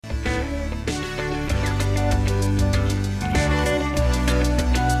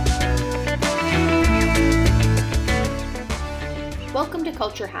Welcome to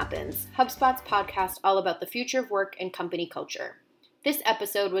Culture Happens, HubSpot's podcast all about the future of work and company culture. This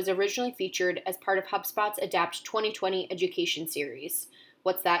episode was originally featured as part of HubSpot's Adapt 2020 education series.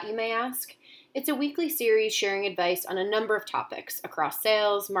 What's that, you may ask? It's a weekly series sharing advice on a number of topics across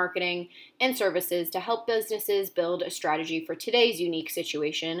sales, marketing, and services to help businesses build a strategy for today's unique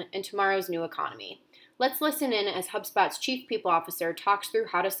situation and tomorrow's new economy. Let's listen in as HubSpot's Chief People Officer talks through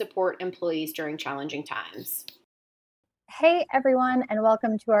how to support employees during challenging times. Hey everyone, and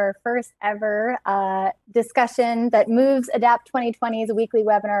welcome to our first ever discussion that moves Adapt 2020's weekly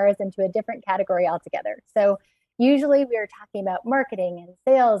webinars into a different category altogether. So usually we are talking about marketing and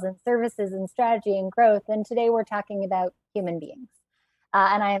sales and services and strategy and growth, and today we're talking about human beings.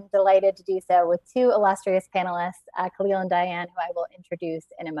 And I am delighted to do so with two illustrious panelists, Khalil and Diane, who I will introduce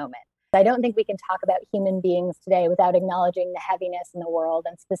in a moment. I don't think we can talk about human beings today without acknowledging the heaviness in the world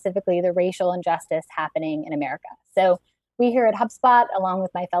and specifically the racial injustice happening in America. So we here at HubSpot, along with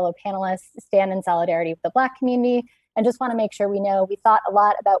my fellow panelists, stand in solidarity with the Black community and just want to make sure we know we thought a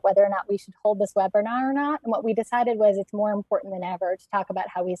lot about whether or not we should hold this webinar or not. And what we decided was it's more important than ever to talk about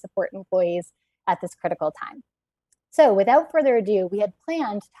how we support employees at this critical time. So without further ado, we had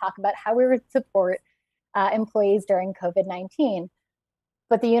planned to talk about how we would support employees during COVID-19.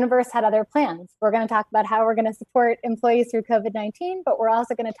 But the universe had other plans. We're going to talk about how we're going to support employees through COVID-19, but we're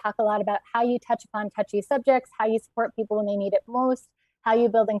also going to talk a lot about how you touch upon touchy subjects, how you support people when they need it most, how you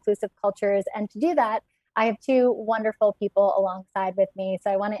build inclusive cultures. And to do that, I have two wonderful people alongside with me. So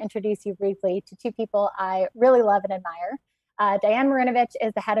I want to introduce you briefly to two people I really love and admire. Diane Marinovich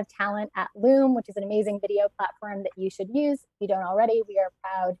is the head of talent at Loom, which is an amazing video platform that you should use. If you don't already, we are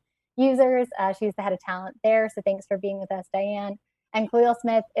proud users. She's the head of talent there. So thanks for being with us, Diane. And Khalil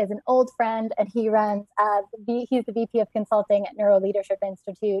Smith is an old friend, and he runs, he's the VP of Consulting at Neuro Leadership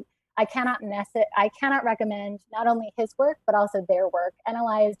Institute. I cannot recommend not only his work, but also their work.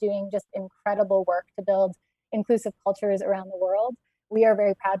 NLI is doing just incredible work to build inclusive cultures around the world. We are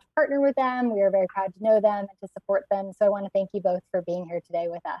very proud to partner with them. We are very proud to know them and to support them. So I want to thank you both for being here today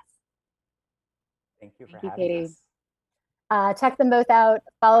with us. Thank you for having us. Check them both out,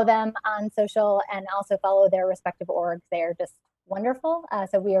 follow them on social, and also follow their respective orgs. They are just wonderful.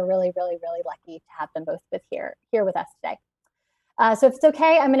 So we are really, really, really lucky to have them both here with us today. So if it's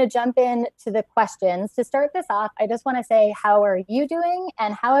okay, I'm going to jump in to the questions. To start this off, I just want to say, how are you doing?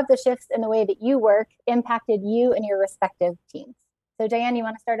 And how have the shifts in the way that you work impacted you and your respective teams? So Diane, you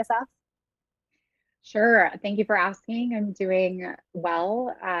want to start us off? Sure. Thank you for asking. I'm doing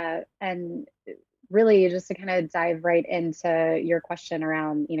well. And really just to kind of dive right into your question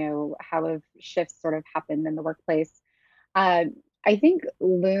around, how have shifts sort of happened in the workplace. I think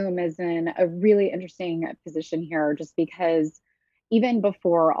Loom is in a really interesting position here just because even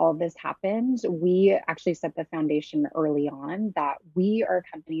before all of this happened, we actually set the foundation early on that we are a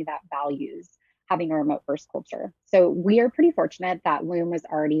company that values having a remote first culture. So we are pretty fortunate that Loom was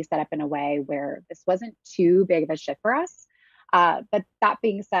already set up in a way where this wasn't too big of a shift for us. But that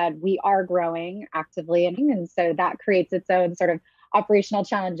being said, we are growing actively, and so that creates its own sort of operational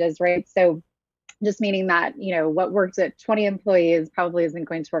challenges, right? So just meaning that, what works at 20 employees probably isn't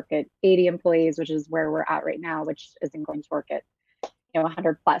going to work at 80 employees, which is where we're at right now, which isn't going to work at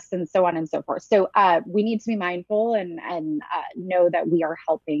 100 plus, and so on and so forth. So we need to be mindful and know that we are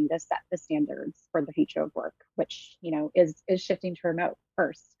helping to set the standards for the future of work, which is shifting to remote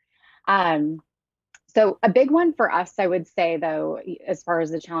first. So a big one for us, I would say, though, as far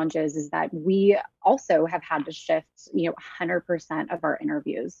as the challenges, is that we also have had to shift 100% of our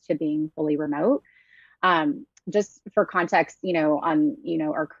interviews to being fully remote. Just for context, on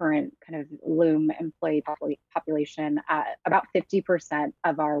our current kind of Loom employee population, about 50%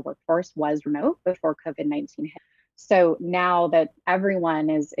 of our workforce was remote before COVID-19 hit. So now that everyone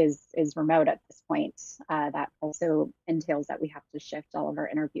is remote at this point, that also entails that we have to shift all of our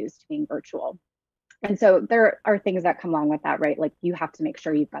interviews to being virtual. And so there are things that come along with that, right? Like you have to make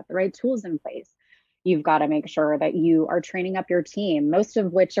sure you've got the right tools in place. You've got to make sure that you are training up your team, most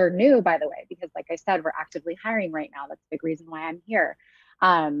of which are new, by the way, because like I said, we're actively hiring right now. That's a big reason why I'm here.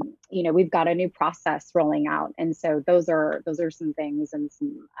 We've got a new process rolling out. And so those are some things and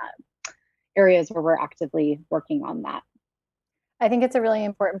some areas where we're actively working on that. I think it's a really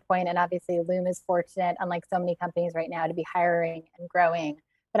important point. And obviously Loom is fortunate, unlike so many companies right now, to be hiring and growing.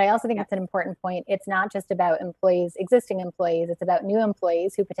 But I also think it's an important point. It's not just about employees, existing employees. It's about new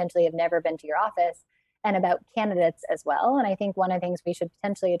employees who potentially have never been to your office and about candidates as well. And I think one of the things we should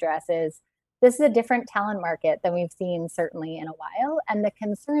potentially address is this is a different talent market than we've seen certainly in a while. And the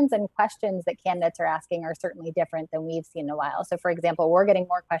concerns and questions that candidates are asking are certainly different than we've seen in a while. So for example, we're getting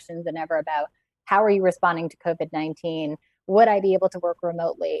more questions than ever about how are you responding to COVID-19? Would I be able to work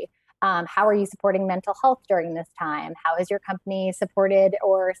remotely? How are you supporting mental health during this time? How has your company supported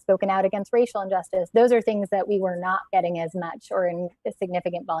or spoken out against racial injustice? Those are things that we were not getting as much or in a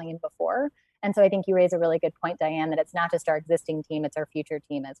significant volume before. And so I think you raise a really good point, Diane, that it's not just our existing team, it's our future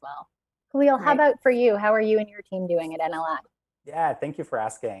team as well. Khalil, how about for you? How are you and your team doing at NLI? Yeah, thank you for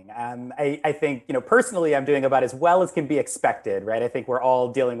asking. I think, personally, I'm doing about as well as can be expected, right? I think we're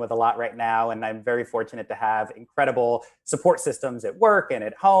all dealing with a lot right now, and I'm very fortunate to have incredible support systems at work and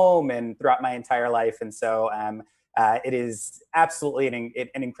at home and throughout my entire life. And so it is absolutely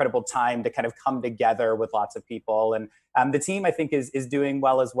an incredible time to kind of come together with lots of people. And the team, I think, is doing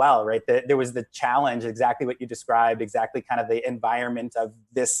well as well, right? There was the challenge, exactly what you described, exactly kind of the environment of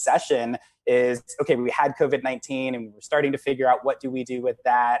this session is, okay, we had COVID-19 and we were starting to figure out what do we do with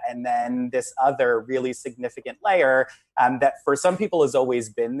that. And then this other really significant layer that for some people has always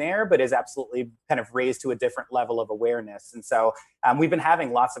been there, but is absolutely kind of raised to a different level of awareness. And so we've been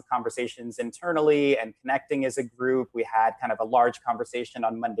having lots of conversations internally and connecting as a group. We had kind of a large conversation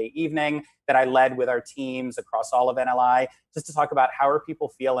on Monday evening that I led with our teams across all of NLI, just to talk about how are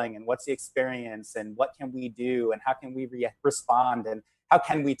people feeling and what's the experience and what can we do and how can we respond and how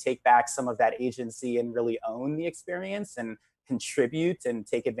can we take back some of that agency and really own the experience and contribute and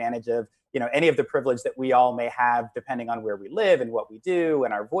take advantage of any of the privilege that we all may have depending on where we live and what we do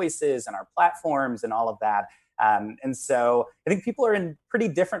and our voices and our platforms and all of that. And so I think people are in pretty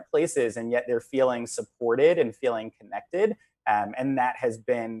different places and yet they're feeling supported and feeling connected. And that has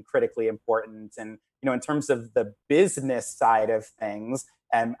been critically important. And, in terms of the business side of things,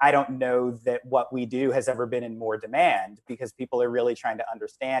 I don't know that what we do has ever been in more demand because people are really trying to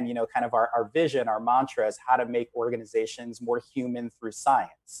understand, kind of our vision, our mantra is how to make organizations more human through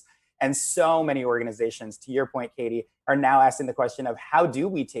science. And so many organizations, to your point, Katie, are now asking the question of how do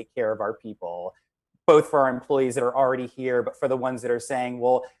we take care of our people, both for our employees that are already here, but for the ones that are saying,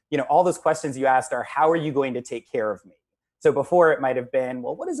 well, all those questions you asked are, how are you going to take care of me? So before it might have been,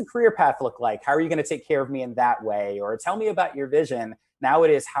 well, what does a career path look like? How are you going to take care of me in that way? Or tell me about your vision. Now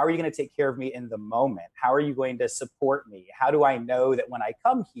it is, how are you going to take care of me in the moment? How are you going to support me? How do I know that when I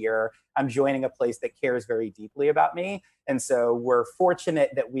come here, I'm joining a place that cares very deeply about me? And so we're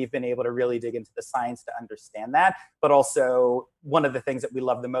fortunate that we've been able to really dig into the science to understand that. But also, one of the things that we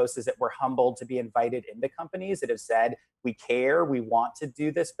love the most is that we're humbled to be invited into companies that have said, we care, we want to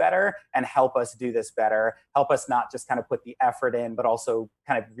do this better, and help us do this better. Help us not just kind of put the effort in, but also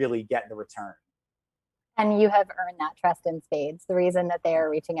kind of really get the return. And you have earned that trust in spades. The reason that they are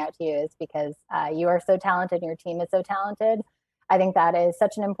reaching out to you is because you are so talented and your team is so talented. I think that is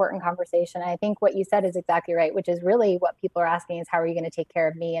such an important conversation. I think what you said is exactly right, which is really what people are asking is, how are you going to take care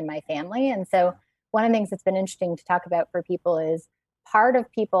of me and my family? And so one of the things that's been interesting to talk about for people is part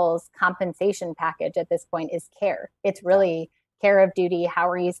of people's compensation package at this point is care. It's really care of duty. How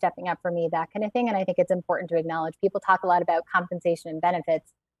are you stepping up for me? That kind of thing. And I think it's important to acknowledge people talk a lot about compensation and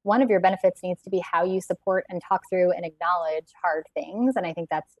benefits. One of your benefits needs to be how you support and talk through and acknowledge hard things. And I think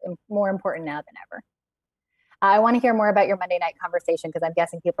that's more important now than ever. I want to hear more about your Monday night conversation because I'm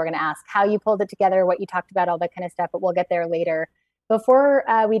guessing people are going to ask how you pulled it together, what you talked about, all that kind of stuff, but we'll get there later. Before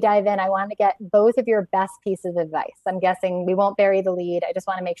we dive in, I want to get both of your best pieces of advice. I'm guessing we won't bury the lead. I just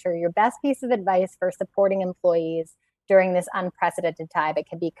want to make sure your best piece of advice for supporting employees during this unprecedented time. It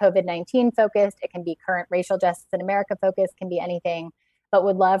can be COVID-19 focused, it can be current racial justice in America focused, can be anything, but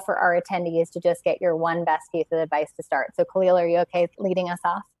would love for our attendees to just get your one best piece of advice to start. So Khalil, are you okay leading us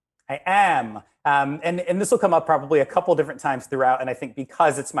off? I am. And this will come up probably a couple different times throughout. And I think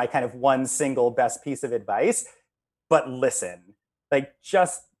because it's my kind of one single best piece of advice, but listen,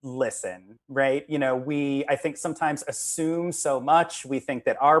 just listen, right? I think sometimes assume so much. We think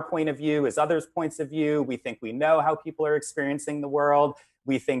that our point of view is others' points of view. We think we know how people are experiencing the world.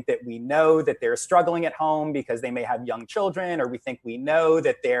 We think that we know that they're struggling at home because they may have young children, or we think we know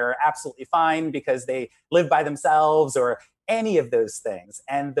that they're absolutely fine because they live by themselves, or any of those things.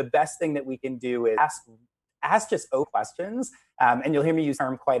 And the best thing that we can do is ask just questions. And you'll hear me use the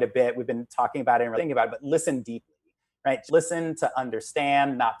term quite a bit. We've been talking about it and thinking about it, but listen deeply, right? Listen to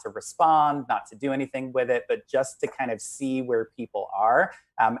understand, not to respond, not to do anything with it, but just to kind of see where people are.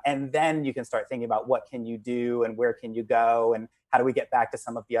 And then you can start thinking about what can you do and where can you go and how do we get back to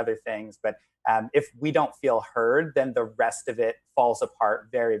some of the other things. But if we don't feel heard, then the rest of it falls apart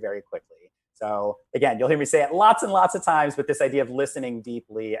very, very quickly. So again, you'll hear me say it lots and lots of times, but this idea of listening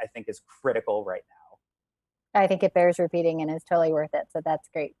deeply, I think, is critical right now. I think it bears repeating and is totally worth it. So that's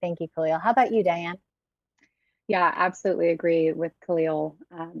great. Thank you, Khalil. How about you, Diane? Yeah, absolutely agree with Khalil.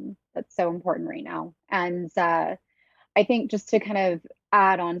 That's so important right now. And I think just to kind of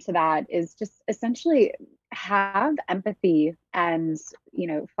add on to that is just essentially have empathy and,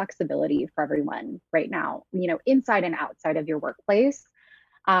 flexibility for everyone right now, inside and outside of your workplace.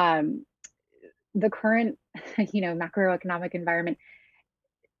 Um, the current, macroeconomic environment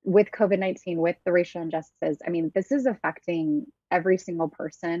with COVID-19, with the racial injustices, I mean, this is affecting every single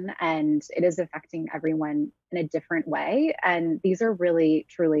person and it is affecting everyone in a different way. And these are really,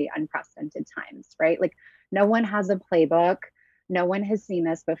 truly unprecedented times, right? Like, no one has a playbook, no one has seen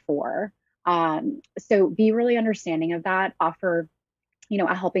this before. So be really understanding of that, offer,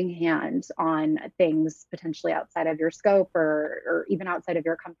 a helping hand on things potentially outside of your scope or even outside of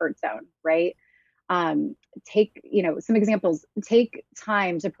your comfort zone, right? Take, some examples, take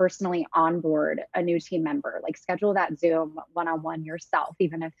time to personally onboard a new team member, like schedule that Zoom one-on-one yourself,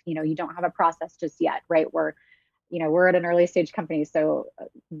 even if, you don't have a process just yet, right? We're at an early stage company, so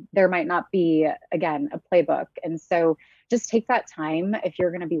there might not be, again, a playbook. And so just take that time if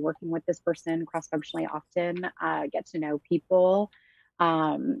you're going to be working with this person cross-functionally often, get to know people.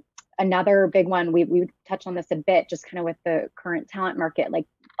 Another big one, we touched on this a bit, just kind of with the current talent market, like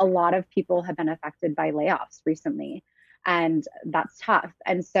a lot of people have been affected by layoffs recently, and that's tough.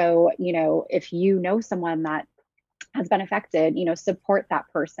 And so, if you know someone that has been affected, support that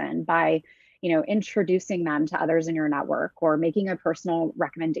person by, introducing them to others in your network or making a personal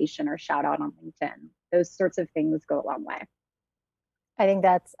recommendation or shout out on LinkedIn. Those sorts of things go a long way. I think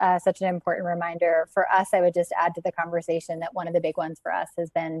that's such an important reminder for us. I would just add to the conversation that one of the big ones for us has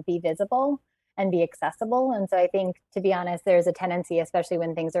been be visible and be accessible. And so I think, to be honest, there's a tendency, especially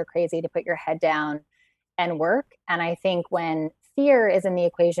when things are crazy, to put your head down and work. And I think when fear is in the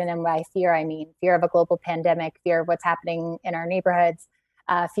equation, and by fear, I mean fear of a global pandemic, fear of what's happening in our neighborhoods,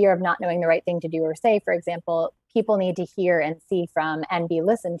 fear of not knowing the right thing to do or say, for example, people need to hear and see from and be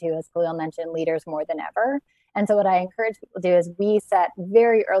listened to, as Khalil mentioned, leaders more than ever. And so what I encourage people to do is we set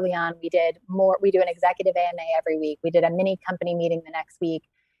very early on, we do an executive AMA every week. We did a mini company meeting the next week.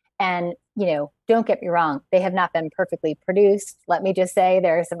 And, don't get me wrong, they have not been perfectly produced. Let me just say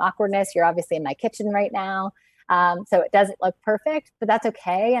there is some awkwardness. You're obviously in my kitchen right now. So it doesn't look perfect, but that's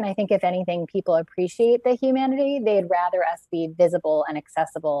okay. And I think if anything, people appreciate the humanity. They'd rather us be visible and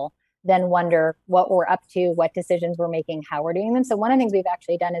accessible than wonder what we're up to, what decisions we're making, how we're doing them. So one of the things we've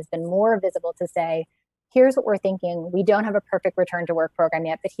actually done has been more visible to say, here's what we're thinking. We don't have a perfect return to work program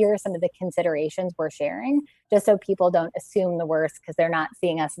yet, but here are some of the considerations we're sharing, just so people don't assume the worst because they're not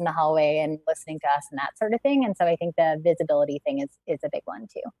seeing us in the hallway and listening to us and that sort of thing. And so I think the visibility thing is a big one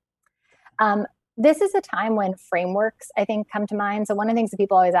too. This is a time when frameworks, I think, come to mind. So one of the things that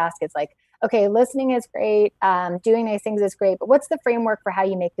people always ask is like, okay, listening is great, doing nice things is great, but what's the framework for how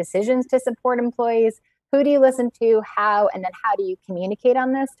you make decisions to support employees? Who do you listen to? How? And then how do you communicate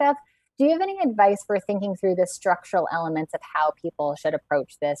on this stuff? Do you have any advice for thinking through the structural elements of how people should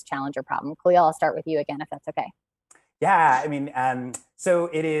approach this challenge or problem? Khalil, I'll start with you again, if that's okay. Yeah, I mean, so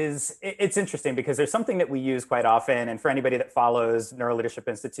it's interesting because there's something that we use quite often. And for anybody that follows Neuro Leadership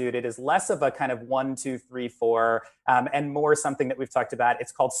Institute, it is less of a kind of 1, 2, 3, 4, and more something that we've talked about.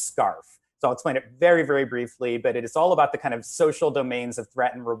 It's called SCARF. So I'll explain it very, very briefly, but it is all about the kind of social domains of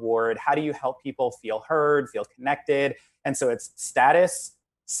threat and reward. How do you help people feel heard, feel connected? And so it's status,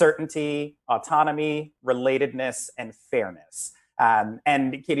 certainty, autonomy, relatedness, and fairness.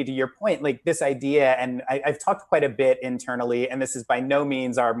 And Katie, to your point, like this idea, and I've talked quite a bit internally, and this is by no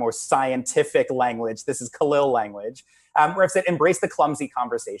means our more scientific language. This is Khalil language, where I've said, embrace the clumsy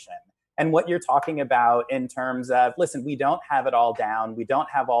conversation. And what you're talking about in terms of, listen, we don't have it all down. We don't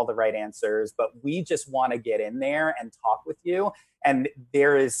have all the right answers, but we just want to get in there and talk with you. And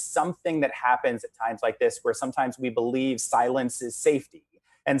there is something that happens at times like this where sometimes we believe silence is safety.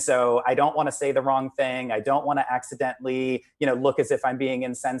 And so I don't want to say the wrong thing. I don't want to accidentally, look as if I'm being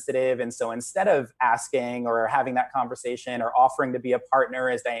insensitive. And so instead of asking or having that conversation or offering to be a partner,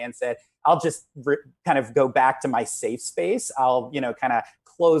 as Diane said, I'll just kind of go back to my safe space. I'll, kind of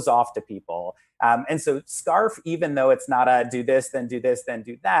close off to people. And so SCARF, even though it's not a do this, then do this, then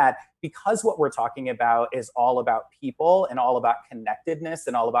do that, because what we're talking about is all about people and all about connectedness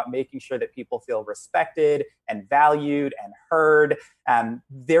and all about making sure that people feel respected and valued and heard.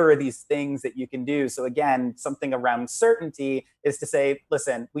 There are these things that you can do. So again, something around certainty is to say,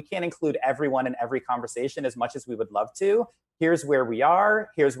 listen, we can't include everyone in every conversation as much as we would love to. Here's where we are.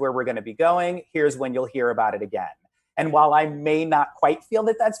 Here's where we're going to be going. Here's when you'll hear about it again. And while I may not quite feel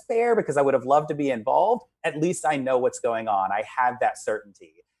that that's fair because I would have loved to be involved, at least I know what's going on. I have that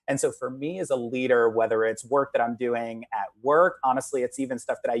certainty. And so for me as a leader, whether it's work that I'm doing at work, honestly, it's even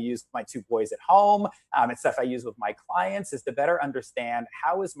stuff that I use with my two boys at home, it's stuff I use with my clients, is to better understand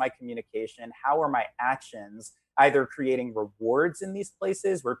how is my communication, how are my actions either creating rewards in these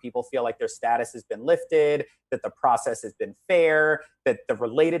places where people feel like their status has been lifted, that the process has been fair, that the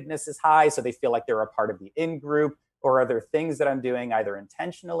relatedness is high, so they feel like they're a part of the in-group, or are there things that I'm doing either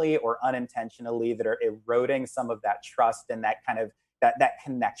intentionally or unintentionally that are eroding some of that trust and that kind of that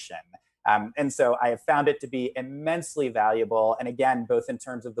connection. And so I have found it to be immensely valuable. And again, both in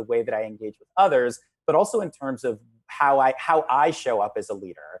terms of the way that I engage with others, but also in terms of how I show up as a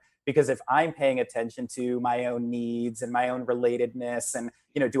leader. Because if I'm paying attention to my own needs and my own relatedness, and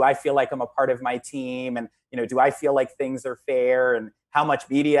do I feel like I'm a part of my team, and do I feel like things are fair, and how much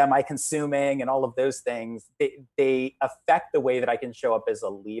media am I consuming, and all of those things, they affect the way that I can show up as a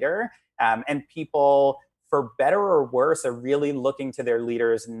leader. And people, for better or worse, are really looking to their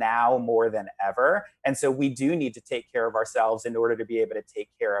leaders now more than ever. And so we do need to take care of ourselves in order to be able to take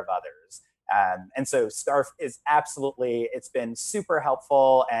care of others. And so SCARF is absolutely, it's been super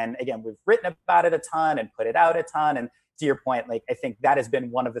helpful. And again, we've written about it a ton and put it out a ton. And to your point, like, I think that has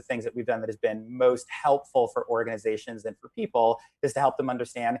been one of the things that we've done that has been most helpful for organizations and for people, is to help them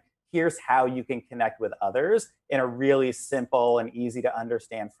understand, here's how you can connect with others in a really simple and easy to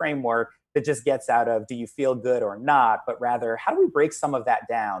understand framework that just gets out of, do you feel good or not? But rather, how do we break some of that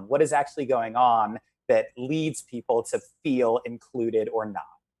down? What is actually going on that leads people to feel included or not?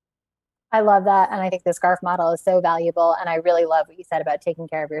 I love that. And I think the SCARF model is so valuable. And I really love what you said about taking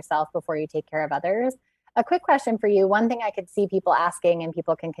care of yourself before you take care of others. A quick question for you. One thing I could see people asking, and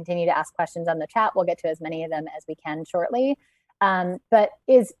people can continue to ask questions on the chat, we'll get to as many of them as we can shortly. But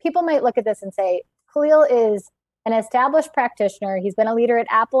is people might look at this and say, Khalil is an established practitioner. He's been a leader at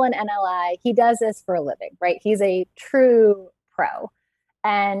Apple and NLI. He does this for a living, right? He's a true pro.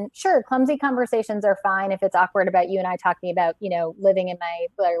 And sure, clumsy conversations are fine if it's awkward about you and I talking about, living in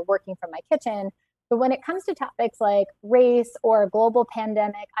or working from my kitchen. But when it comes to topics like race or a global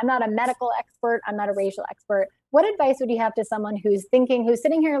pandemic, I'm not a medical expert, I'm not a racial expert. What advice would you have to someone who's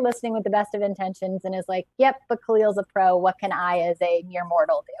sitting here listening with the best of intentions and is like, yep, but Khalil's a pro. What can I as a mere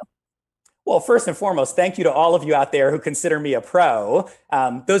mortal do? Well, first and foremost, thank you to all of you out there who consider me a pro.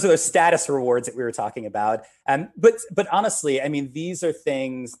 Those are those status rewards that we were talking about. But honestly, I mean, these are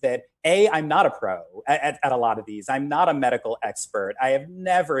things that, I'm not a pro at a lot of these. I'm not a medical expert. I have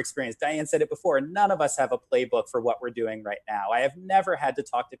never experienced, Diane said it before, none of us have a playbook for what we're doing right now. I have never had to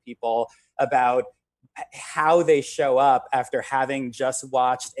talk to people about how they show up after having just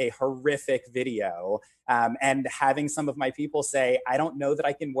watched a horrific video, and having some of my people say, I don't know that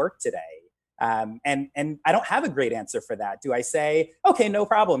I can work today. And I don't have a great answer for that. Do I say, okay, no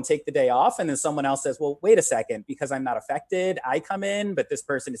problem, take the day off? And then someone else says, well, wait a second, because I'm not affected, I come in, but this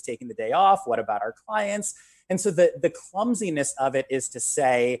person is taking the day off. What about our clients? And so the clumsiness of it is to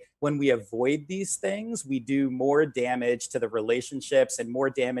say, when we avoid these things, we do more damage to the relationships and more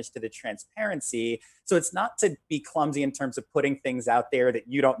damage to the transparency. So it's not to be clumsy in terms of putting things out there that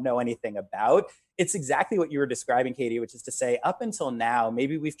you don't know anything about. It's exactly what you were describing, Katie, which is to say, up until now,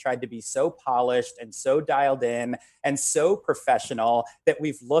 maybe we've tried to be so polished and so dialed in and so professional that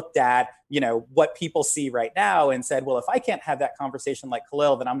we've looked at, what people see right now and said, well, if I can't have that conversation like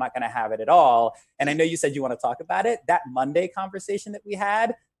Khalil, then I'm not going to have it at all. And I know you said you want to talk about it. That Monday conversation that we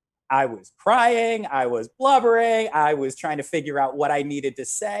had, I was crying, I was blubbering, I was trying to figure out what I needed to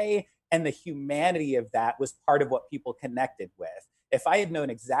say. And the humanity of that was part of what people connected with. If I had known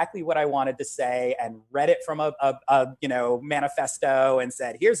exactly what I wanted to say and read it from a manifesto and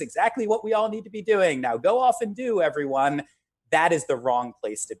said, here's exactly what we all need to be doing, now go off and do, everyone, that is the wrong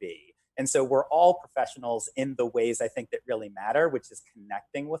place to be. And so we're all professionals in the ways I think that really matter, which is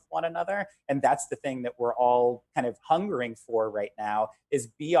connecting with one another. And that's the thing that we're all kind of hungering for right now, is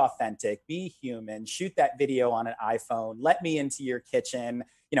be authentic, be human, shoot that video on an iPhone, let me into your kitchen,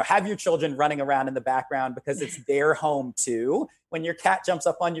 have your children running around in the background because it's their home too. When your cat jumps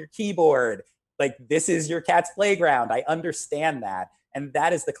up on your keyboard, like, this is your cat's playground. I understand that. And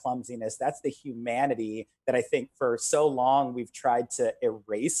that is the clumsiness. That's the humanity that I think for so long we've tried to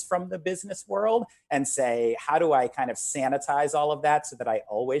erase from the business world and say, how do I kind of sanitize all of that so that I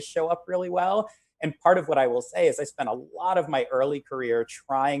always show up really well? And part of what I will say is I spent a lot of my early career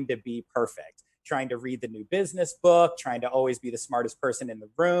trying to be perfect, trying to read the new business book, trying to always be the smartest person in the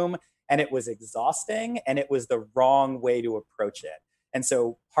room. And it was exhausting, and it was the wrong way to approach it. And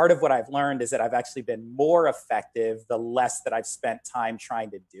so part of what I've learned is that I've actually been more effective the less that I've spent time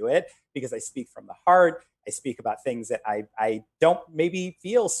trying to do it, because I speak from the heart. I speak about things that I don't maybe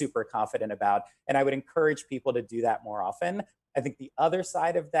feel super confident about. And I would encourage people to do that more often. I think the other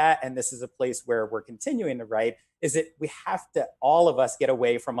side of that, and this is a place where we're continuing to write, is that we have to, all of us, get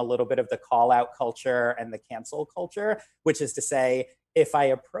away from a little bit of the call out culture and the cancel culture, which is to say, if I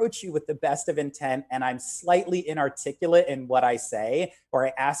approach you with the best of intent and I'm slightly inarticulate in what I say, or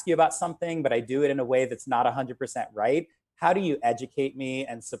I ask you about something, but I do it in a way that's not 100% right, how do you educate me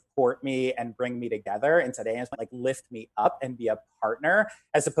and support me and bring me together? And today is like lift me up and be a partner,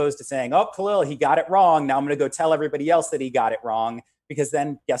 as opposed to saying, oh, Khalil, he got it wrong. Now I'm going to go tell everybody else that he got it wrong, because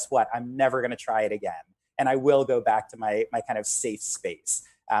then guess what? I'm never going to try it again. And I will go back to my kind of safe space.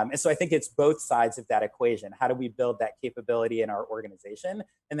 And so I think it's both sides of that equation. How do we build that capability in our organization?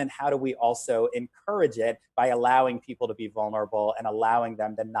 And then how do we also encourage it by allowing people to be vulnerable and allowing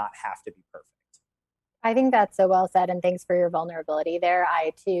them to not have to be perfect? I think that's so well said. And thanks for your vulnerability there.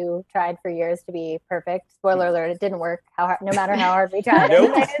 I too tried for years to be perfect. Spoiler alert, it didn't work. No matter how hard we tried.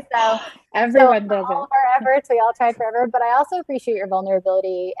 Nope. Anyway, so Everyone does all it. of our efforts, we all tried forever. But I also appreciate your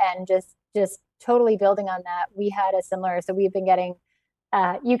vulnerability and just totally building on that. We had a similar, so we've been getting,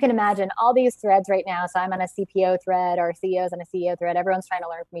 you can imagine all these threads right now. So I'm on a CPO thread, our CEO's on a CEO thread. Everyone's trying to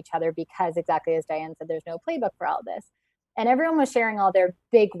learn from each other because, exactly as Diane said, there's no playbook for all of this. And everyone was sharing all their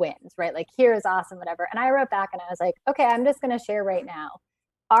big wins, right? Like, here is awesome, whatever. And I wrote back and I was like, okay, I'm just going to share right now.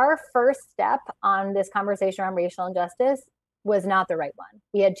 Our first step on this conversation around racial injustice was not the right one.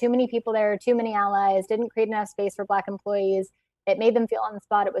 We had too many people there, too many allies, didn't create enough space for Black employees. It made them feel on the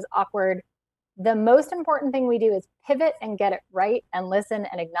spot. It was awkward. The most important thing we do is pivot and get it right and listen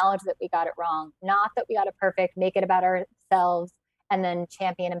and acknowledge that we got it wrong, not that we got it perfect, make it about ourselves, and then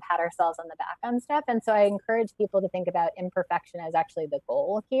champion and pat ourselves on the back on stuff. And so I encourage people to think about imperfection as actually the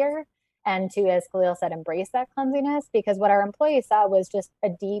goal here, and to, as Khalil said, embrace that clumsiness, because what our employees saw was just a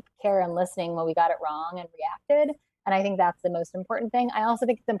deep care and listening when we got it wrong and reacted. And I think that's the most important thing. I also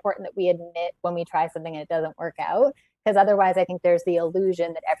think it's important that we admit when we try something and it doesn't work out, because otherwise I think there's the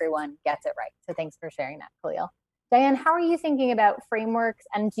illusion that everyone gets it right. So thanks for sharing that, Khalil. Diane, how are you thinking about frameworks?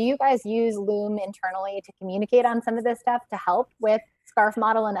 And do you guys use Loom internally to communicate on some of this stuff to help with SCARF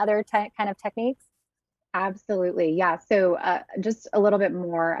model and other kind of techniques? Absolutely. Yeah. So just a little bit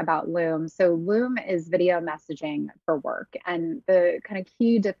more about Loom. So Loom is video messaging for work. And the kind of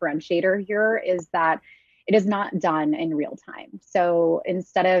key differentiator here is that it is not done in real time. So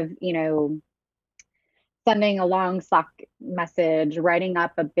instead of, sending a long Slack message, writing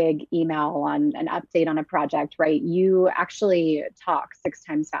up a big email on an update on a project, right? You actually talk 6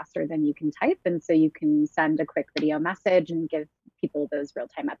 times faster than you can type. And so you can send a quick video message and give people those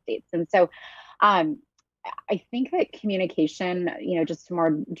real-time updates. And so I think that communication, just to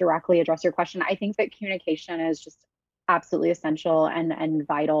more directly address your question, I think that communication is just absolutely essential and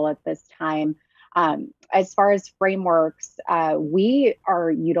vital at this time. As far as frameworks, we are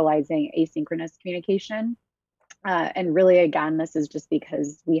utilizing asynchronous communication. And really, again, this is just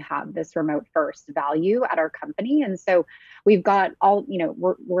because we have this remote first value at our company. And so we've got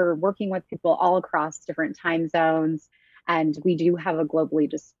we're working with people all across different time zones, and we do have a globally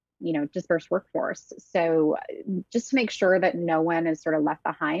dispersed workforce. So just to make sure that no one is sort of left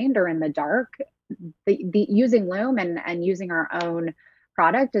behind or in the dark, the using Loom and using our own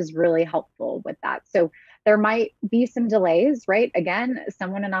product is really helpful with that. So there might be some delays, right? Again,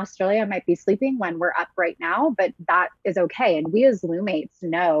 someone in Australia might be sleeping when we're up right now, but that is okay. And we as Loommates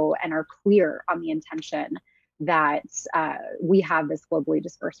know and are clear on the intention that we have this globally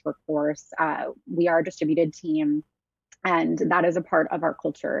dispersed workforce. We are a distributed team, and that is a part of our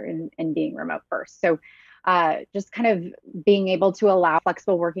culture in being remote first. So just kind of being able to allow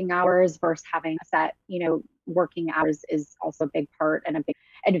flexible working hours versus having set, working hours is also a big part and a big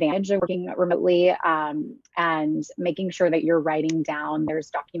advantage of working remotely, and making sure that you're writing down,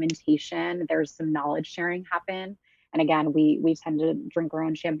 there's documentation, there's some knowledge sharing happen. And again, we tend to drink our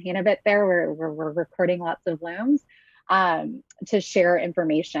own champagne a bit there. We're recording lots of Looms to share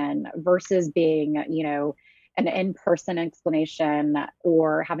information versus being, an in-person explanation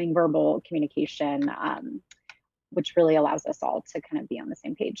or having verbal communication, which really allows us all to kind of be on the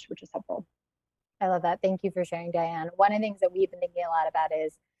same page, which is helpful. I love that. Thank you for sharing, Diane. One of the things that we've been thinking a lot about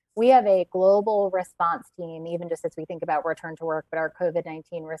is we have a global response team, even just as we think about return to work, but our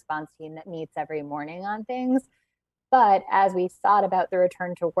COVID-19 response team that meets every morning on things. But as we thought about the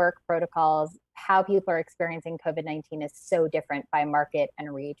return to work protocols, how people are experiencing COVID-19 is so different by market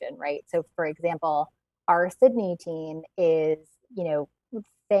and region, right? So for example, our Sydney team is,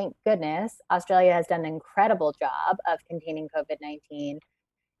 thank goodness, Australia has done an incredible job of containing COVID-19.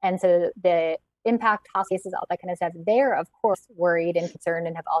 And so the impact hospitals, all that kind of stuff, they're of course worried and concerned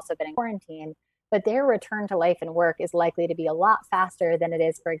and have also been in quarantine, but their return to life and work is likely to be a lot faster than it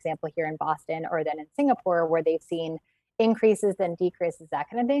is, for example, here in Boston or then in Singapore, where they've seen increases then decreases, that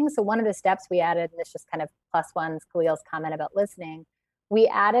kind of thing. So one of the steps we added, and this just kind of plus ones Khalil's comment about listening, we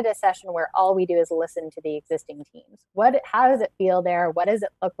added a session where all we do is listen to the existing teams. How does it feel there? What does it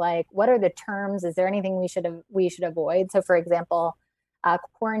look like? What are the terms? Is there anything we should avoid? So for example,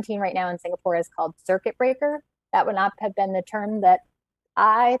 quarantine right now in Singapore is called circuit breaker. That would not have been the term that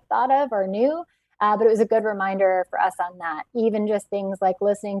I thought of or knew, but it was a good reminder for us on that. Even just things like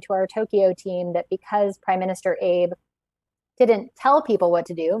listening to our Tokyo team, that because Prime Minister Abe didn't tell people what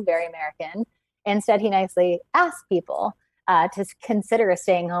to do, very American, instead he nicely asked people to consider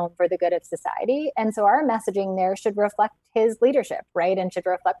staying home for the good of society. And so our messaging there should reflect his leadership, right? And should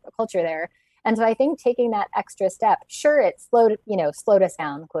reflect the culture there. And so I think taking that extra step, sure, it slowed us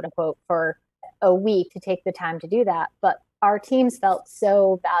down, quote unquote, for a week to take the time to do that. But our teams felt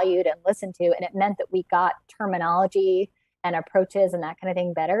so valued and listened to, and it meant that we got terminology and approaches and that kind of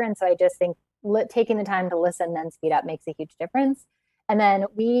thing better. And so I just think taking the time to listen, then speed up, makes a huge difference. And then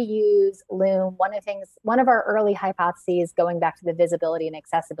we use Loom. One of our early hypotheses going back to the visibility and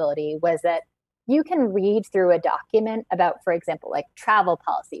accessibility was that you can read through a document about, for example, like travel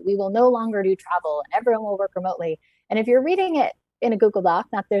policy. We will no longer do travel and everyone will work remotely. And if you're reading it in a Google Doc,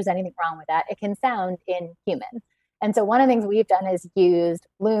 not that there's anything wrong with that, it can sound inhuman. And so one of the things we've done is used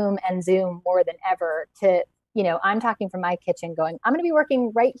Loom and Zoom more than ever to, I'm talking from my kitchen going, I'm going to be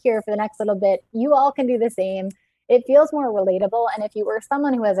working right here for the next little bit. You all can do the same. It feels more relatable. And if you were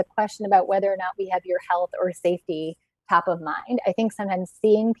someone who has a question about whether or not we have your health or safety top of mind, I think sometimes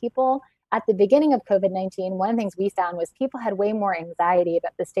seeing people at the beginning of COVID-19, one of the things we found was people had way more anxiety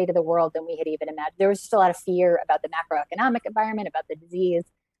about the state of the world than we had even imagined. There was just a lot of fear about the macroeconomic environment, about the disease.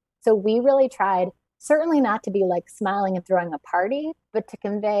 So we really tried, certainly not to be like smiling and throwing a party, but to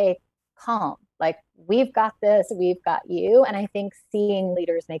convey calm, like we've got this, we've got you. And I think seeing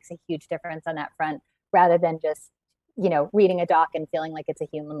leaders makes a huge difference on that front, rather than just reading a doc and feeling like it's a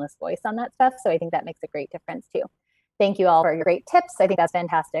humanless voice on that stuff. So I think that makes a great difference too. Thank you all for your great tips. I think that's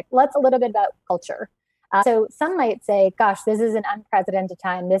fantastic. Let's a little bit about culture. So some might say, gosh, this is an unprecedented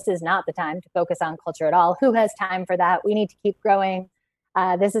time. This is not the time to focus on culture at all. Who has time for that? We need to keep growing.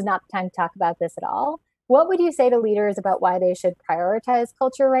 This is not the time to talk about this at all. What would you say to leaders about why they should prioritize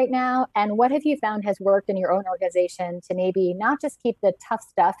culture right now? And what have you found has worked in your own organization to maybe not just keep the tough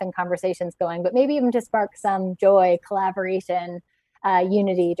stuff and conversations going, but maybe even to spark some joy, collaboration,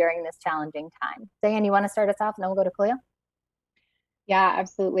 unity during this challenging time? Diane, you want to start us off and then we'll go to Khalil? Yeah,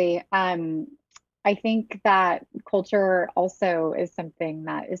 absolutely. I think that culture also is something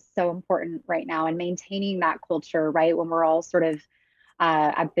that is so important right now, and maintaining that culture, right? When we're all sort of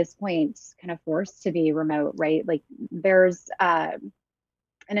at this point kind of forced to be remote, right? Like there's an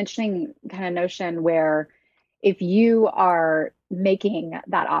interesting kind of notion where if you are making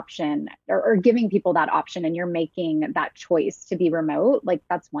that option or giving people that option and you're making that choice to be remote, like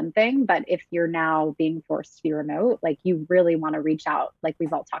that's one thing. But if you're now being forced to be remote, like you really want to reach out, like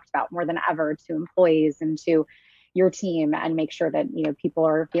we've all talked about more than ever, to employees and to your team, and make sure that people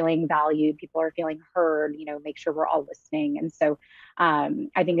are feeling valued, people are feeling heard, make sure we're all listening. And so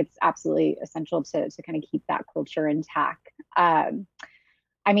I think it's absolutely essential to kind of keep that culture intact.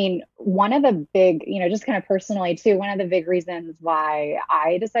 I mean, one of the big, just kind of personally too, one of the big reasons why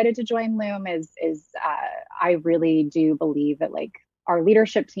I decided to join Loom is I really do believe that like our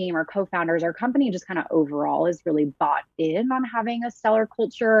leadership team, our co-founders, our company just kind of overall is really bought in on having a stellar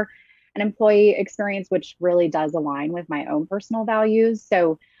culture and employee experience, which really does align with my own personal values.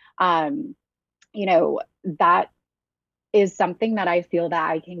 So, that is something that I feel that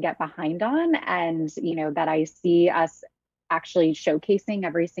I can get behind on, and, that I see us actually showcasing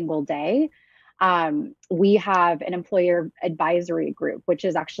every single day. We have an employer advisory group, which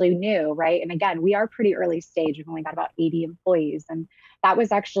is actually new, right? And again, we are pretty early stage. We've only got about 80 employees. And that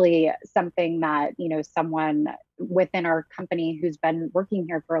was actually something that, someone within our company who's been working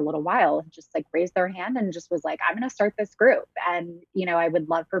here for a little while just like raised their hand and just was like, I'm going to start this group. And, I would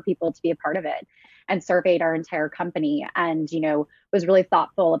love for people to be a part of it, and surveyed our entire company and, was really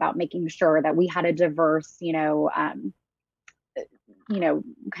thoughtful about making sure that we had a diverse,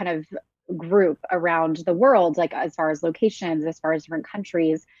 kind of group around the world, like as far as locations, as far as different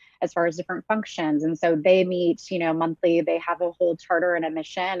countries, as far as different functions. And so they meet, monthly, they have a whole charter and a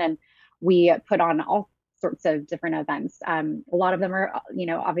mission, and we put on all sorts of different events. A lot of them are,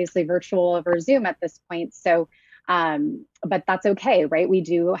 obviously virtual over Zoom at this point. So, but that's okay, right? We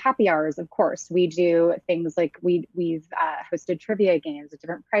do happy hours, of course. We do things like we've hosted trivia games with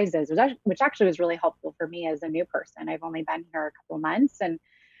different prizes, which actually was really helpful for me as a new person. I've only been here a couple of months, and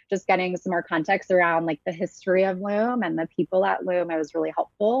just getting some more context around like the history of Loom and the people at Loom, it was really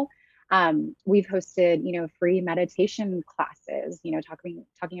helpful. We've hosted, free meditation classes,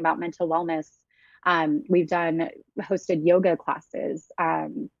 talking about mental wellness. We've hosted yoga classes.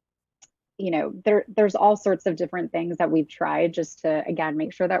 There's all sorts of different things that we've tried just to, again,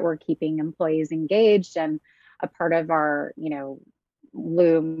 make sure that we're keeping employees engaged and a part of our,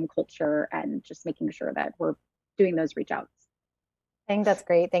 Loom culture, and just making sure that we're doing those reach outs. I think that's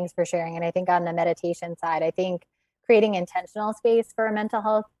great. Thanks for sharing. And I think on the meditation side, I think creating intentional space for mental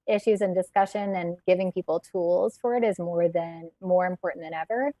health issues and discussion and giving people tools for it is more important than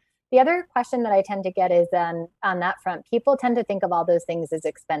ever. The other question that I tend to get is on that front, people tend to think of all those things as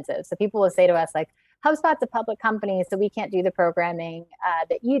expensive. So people will say to us like, HubSpot's a public company, so we can't do the programming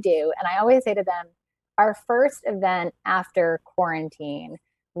that you do. And I always say to them, our first event after quarantine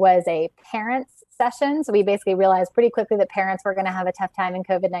was a parents session. So we basically realized pretty quickly that parents were going to have a tough time in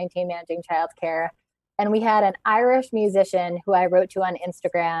COVID-19 managing childcare. And we had an Irish musician who I wrote to on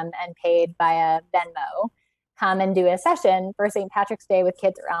Instagram and paid via Venmo come and do a session for St. Patrick's Day with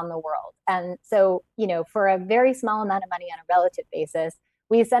kids around the world. And so, for a very small amount of money on a relative basis,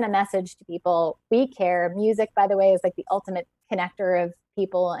 we sent a message to people. We care. Music, by the way, is like the ultimate connector of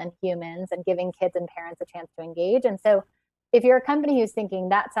people and humans, and giving kids and parents a chance to engage. And so if you're a company who's thinking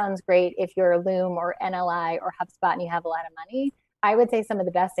that sounds great, if you're Loom or NLI or HubSpot and you have a lot of money, I would say some of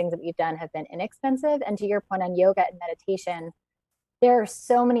the best things that we've done have been inexpensive. And to your point on yoga and meditation, there are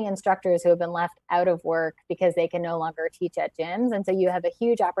so many instructors who have been left out of work because they can no longer teach at gyms. And so you have a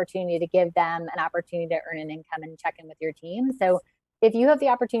huge opportunity to give them an opportunity to earn an income and check in with your team. So if you have the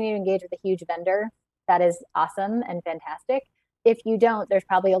opportunity to engage with a huge vendor, that is awesome and fantastic. If you don't, there's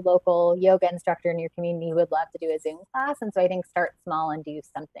probably a local yoga instructor in your community who would love to do a Zoom class. And so I think start small and do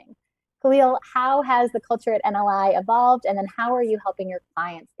something. Khalil, how has the culture at NLI evolved? And then how are you helping your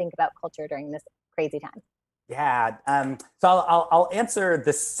clients think about culture during this crazy time? Yeah, so I'll answer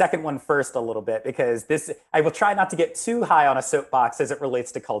the second one first a little bit, because I will try not to get too high on a soapbox as it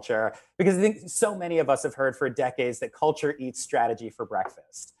relates to culture, because I think so many of us have heard for decades that culture eats strategy for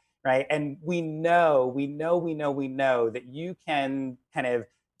breakfast, right? And we know that you can kind of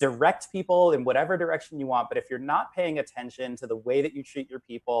direct people in whatever direction you want, but if you're not paying attention to the way that you treat your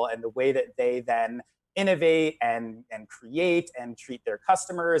people and the way that they then innovate and create and treat their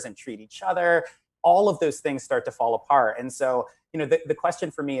customers and treat each other, all of those things start to fall apart. And so, the question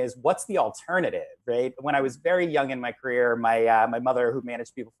for me is, what's the alternative, right? When I was very young in my career, my mother, who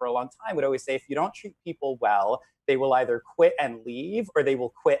managed people for a long time, would always say, if you don't treat people well, they will either quit and leave or they will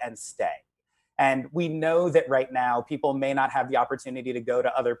quit and stay. And we know that right now, people may not have the opportunity to go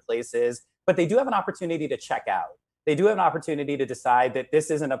to other places, but they do have an opportunity to check out. They do have an opportunity to decide that this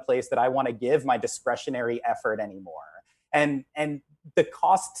isn't a place that I want to give my discretionary effort anymore. And the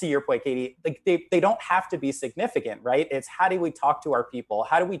cost, to your point, Katie, like they don't have to be significant, right? It's how do we talk to our people?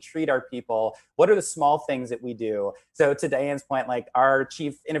 How do we treat our people? What are the small things that we do? So to Diane's point, like our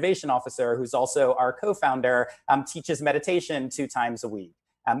chief innovation officer, who's also our co-founder, teaches meditation 2 times a week.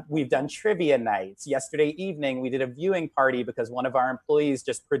 We've done trivia nights. Yesterday evening, we did a viewing party because one of our employees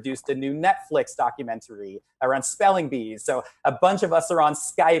just produced a new Netflix documentary around spelling bees. So a bunch of us are on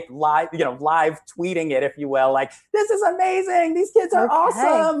Skype live tweeting it, if you will, like, this is amazing. These kids are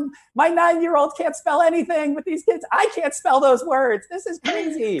awesome. My 9-year-old can't spell anything, but these kids, I can't spell those words. This is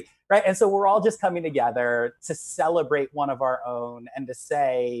crazy, right? And so we're all just coming together to celebrate one of our own and to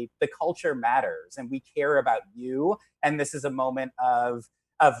say the culture matters and we care about you. And this is a moment of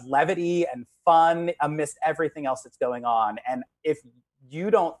levity and fun amidst everything else that's going on. And if you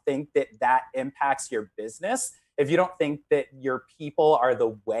don't think that that impacts your business, if you don't think that your people are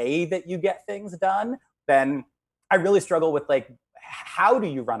the way that you get things done, then I really struggle with, like, how do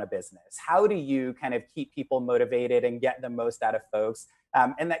you run a business? How do you kind of keep people motivated and get the most out of folks?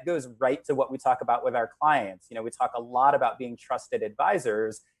 And that goes right to what we talk about with our clients. We talk a lot about being trusted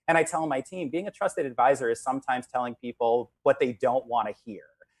advisors. And I tell my team, being a trusted advisor is sometimes telling people what they don't want to hear.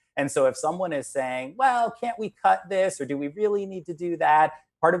 And so if someone is saying, well, can't we cut this? Or do we really need to do that?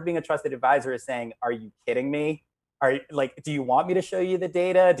 Part of being a trusted advisor is saying, are you kidding me? Do you want me to show you the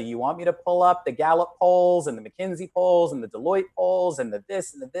data? Do you want me to pull up the Gallup polls and the McKinsey polls and the Deloitte polls and the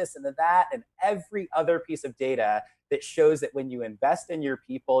this and the this and the that and every other piece of data that shows that when you invest in your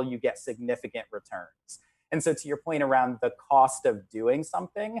people, you get significant returns? And so to your point around the cost of doing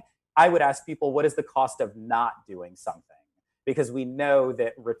something, I would ask people, what is the cost of not doing something? Because we know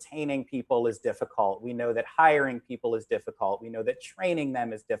that retaining people is difficult. We know that hiring people is difficult. We know that training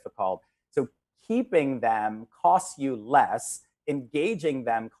them is difficult. So keeping them costs you less, engaging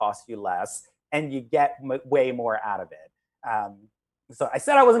them costs you less, and you get way more out of it. So I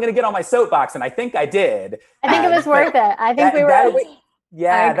said I wasn't going to get on my soapbox, and I think I did. I think it was worth it. I think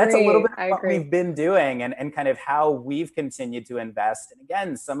Yeah, that's a little bit of I what agree. we've been doing and kind of how we've continued to invest. And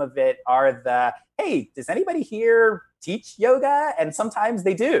again, some of it are the, hey, does anybody here teach yoga? And sometimes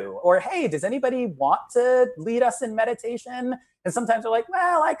they do. Or, hey, does anybody want to lead us in meditation? And sometimes they're like,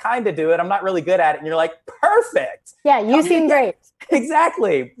 well, I kind of do it. I'm not really good at it. And you're like, perfect. Yeah, you seem great.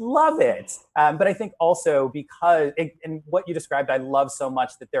 Exactly. Love it. But I think also because, and what you described, I love so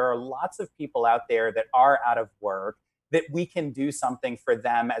much that there are lots of people out there that are out of work that we can do something for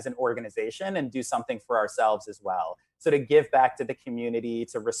them as an organization and do something for ourselves as well. So to give back to the community,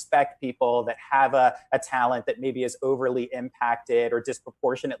 to respect people that have a talent that maybe is overly impacted or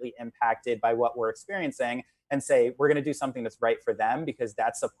disproportionately impacted by what we're experiencing, and say, we're going to do something that's right for them because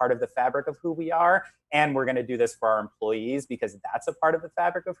that's a part of the fabric of who we are. And we're going to do this for our employees because that's a part of the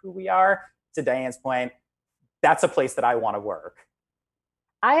fabric of who we are. To Diane's point, that's a place that I want to work.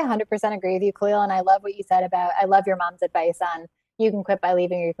 I 100% agree with you, Khalil. And I love what you said about, I love your mom's advice on you can quit by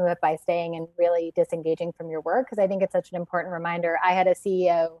leaving or you can quit by staying and really disengaging from your work. Because I think it's such an important reminder. I had a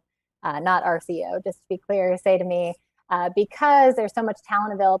CEO, not our CEO, just to be clear, say to me, because there's so much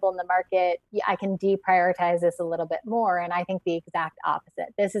talent available in the market, I can deprioritize this a little bit more. And I think the exact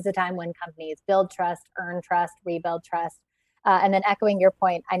opposite. This is a time when companies build trust, earn trust, rebuild trust. And then echoing your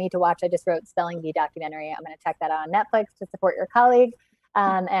point, I need to watch, I just wrote Spelling Bee documentary. I'm going to check that out on Netflix to support your colleague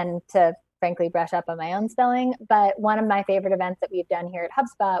and to frankly brush up on my own spelling. But one of my favorite events that we've done here at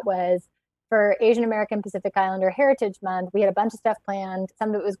HubSpot was for Asian American Pacific Islander Heritage Month. We had a bunch of stuff planned.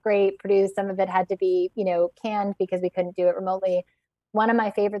 Some of it was great produced. Some of it had to be, canned because we couldn't do it remotely. One of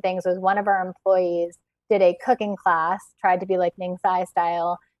my favorite things was one of our employees did a cooking class, tried to be like Ning Sai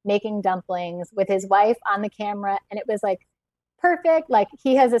style, making dumplings with his wife on the camera. And it was like perfect. Like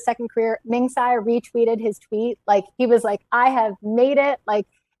he has a second career. Ming Tsai retweeted his tweet. Like he was like, I have made it. Like,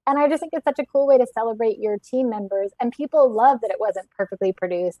 and I just think it's such a cool way to celebrate your team members. And people love that it wasn't perfectly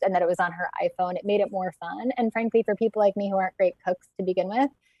produced and that it was on her iPhone. It made it more fun. And frankly, for people like me who aren't great cooks to begin with,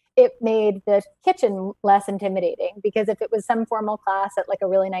 it made the kitchen less intimidating because if it was some formal class at like a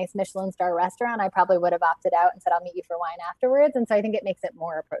really nice Michelin star restaurant, I probably would have opted out and said, I'll meet you for wine afterwards. And so I think it makes it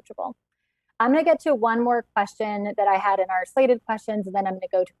more approachable. I'm going to get to one more question that I had in our slated questions, and then I'm going to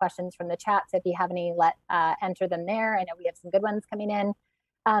go to questions from the chat. So if you have any, enter them there. I know we have some good ones coming in.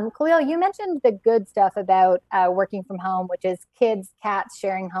 Khalil, you mentioned the good stuff about working from home, which is kids, cats,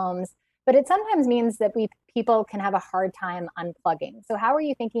 sharing homes, but it sometimes means that people can have a hard time unplugging. So how are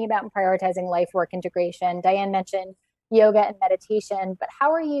you thinking about and prioritizing life-work integration? Diane mentioned yoga and meditation, but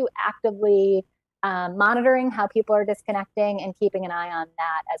how are you actively monitoring how people are disconnecting and keeping an eye on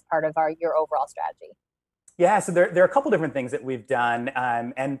that as part of your overall strategy? Yeah, so there are a couple different things that we've done.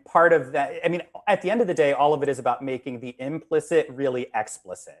 And part of that, I mean, at the end of the day, all of it is about making the implicit really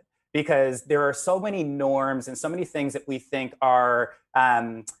explicit because there are so many norms and so many things that we think are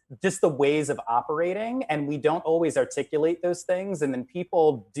just the ways of operating. And we don't always articulate those things. And then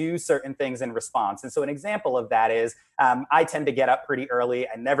people do certain things in response. And so an example of that is I tend to get up pretty early.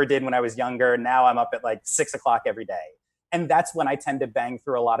 I never did when I was younger. Now I'm up at like 6 o'clock every day. And that's when I tend to bang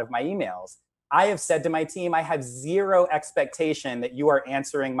through a lot of my emails. I have said to my team, I have zero expectation that you are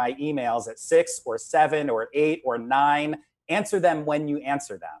answering my emails at 6 or 7 or 8 or 9. Answer them when you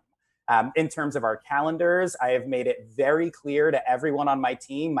answer them. In terms of our calendars, I have made it very clear to everyone on my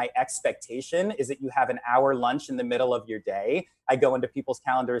team, my expectation is that you have an hour lunch in the middle of your day. I go into people's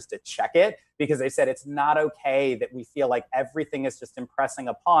calendars to check it because they said it's not okay that we feel like everything is just impressing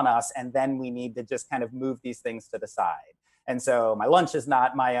upon us and then we need to just kind of move these things to the side. And so my lunch is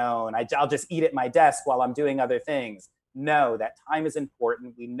not my own. I'll just eat at my desk while I'm doing other things. No, that time is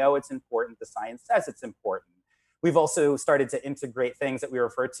important. We know it's important. The science says it's important. We've also started to integrate things that we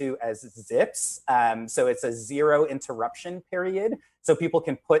refer to as zips. So it's a zero interruption period. So people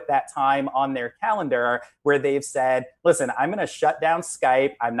can put that time on their calendar where they've said, listen, I'm going to shut down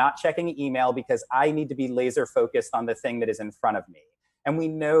Skype. I'm not checking email because I need to be laser focused on the thing that is in front of me. And we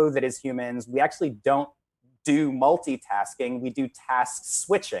know that as humans, we actually don't do multitasking, we do task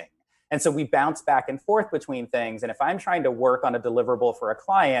switching. And so we bounce back and forth between things. And if I'm trying to work on a deliverable for a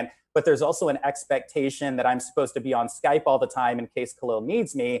client, but there's also an expectation that I'm supposed to be on Skype all the time in case Khalil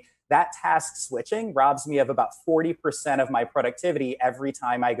needs me, that task switching robs me of about 40% of my productivity every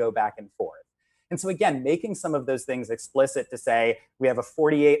time I go back and forth. And so again, making some of those things explicit to say, we have a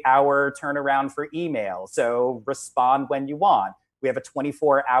 48-hour turnaround for email, so respond when you want. We have a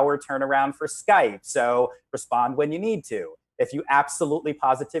 24-hour turnaround for Skype, so respond when you need to. If you absolutely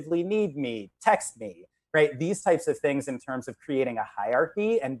positively need me, text me, right? These types of things in terms of creating a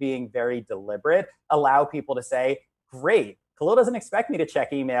hierarchy and being very deliberate allow people to say, great, Khalil doesn't expect me to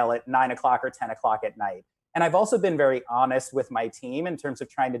check email at 9 o'clock or 10 o'clock at night. And I've also been very honest with my team in terms of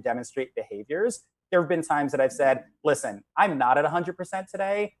trying to demonstrate behaviors. There have been times that I've said, listen, I'm not at 100%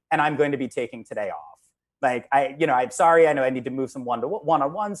 today, and I'm going to be taking today off. Like, I'm sorry, I know I need to move some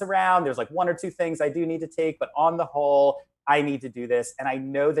one-on-ones around. There's like one or two things I do need to take, but on the whole, I need to do this. And I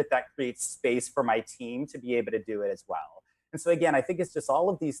know that creates space for my team to be able to do it as well. And so again, I think it's just all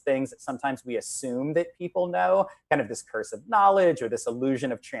of these things that sometimes we assume that people know, kind of this curse of knowledge or this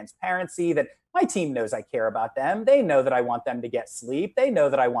illusion of transparency that my team knows I care about them. They know that I want them to get sleep. They know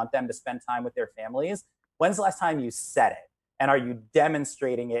that I want them to spend time with their families. When's the last time you said it? And are you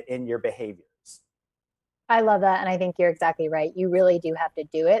demonstrating it in your behaviors? I love that. And I think you're exactly right. You really do have to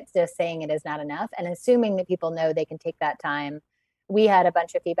do it. Just saying it is not enough. And assuming that people know they can take that time. We had a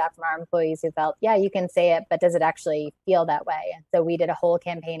bunch of feedback from our employees who felt, yeah, you can say it, but does it actually feel that way? And so we did a whole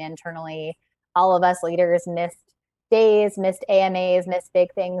campaign internally. All of us leaders missed days, missed AMAs, missed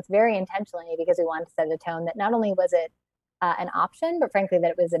big things very intentionally because we wanted to set a tone that not only was it an option, but frankly,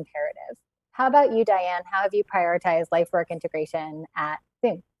 that it was imperative. How about you, Diane? How have you prioritized life work integration at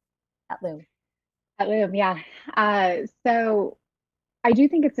Loom? At Loom, yeah. So I do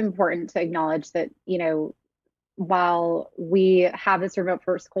think it's important to acknowledge that, while we have this remote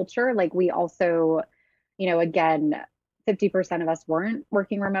first culture, like we also, again, 50% of us weren't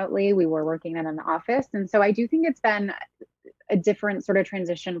working remotely. We were working in an office. And so I do think it's been a different sort of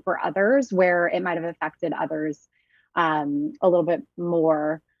transition for others where it might have affected others a little bit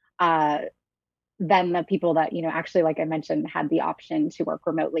more than the people that, actually, like I mentioned, had the option to work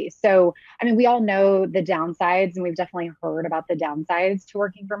remotely. So, I mean, we all know the downsides, and we've definitely heard about the downsides to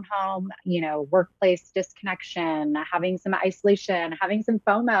working from home, workplace disconnection, having some isolation, having some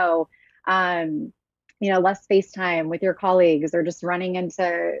FOMO, less face time with your colleagues, or just running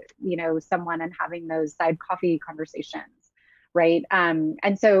into, someone and having those side coffee conversations. Right.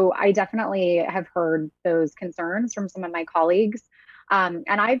 And so I definitely have heard those concerns from some of my colleagues. And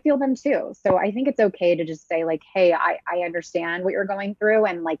I feel them too. So I think it's okay to just say like, hey, I understand what you're going through.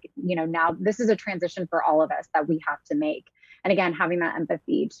 And like, now this is a transition for all of us that we have to make. And again, having that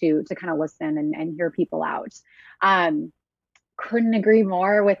empathy to kind of listen and hear people out. Couldn't agree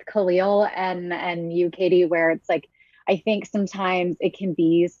more with Khalil and you, Katie, where it's like, I think sometimes it can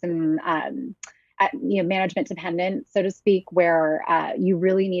be some, management dependent, so to speak, where you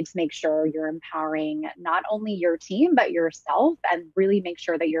really need to make sure you're empowering not only your team, but yourself, and really make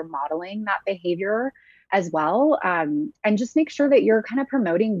sure that you're modeling that behavior as well. And just make sure that you're kind of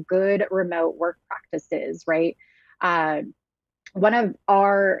promoting good remote work practices, right? One of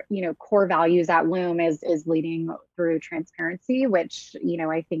our, core values at Loom is leading through transparency, which,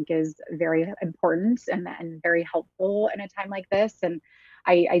 I think is very important and very helpful in a time like this. And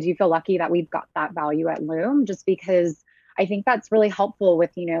I do feel lucky that we've got that value at Loom, just because I think that's really helpful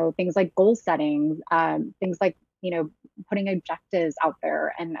with, things like goal setting, things like, putting objectives out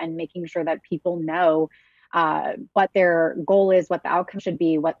there and making sure that people know what their goal is, what the outcome should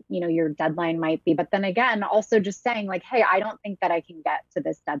be, what, your deadline might be. But then again, also just saying like, hey, I don't think that I can get to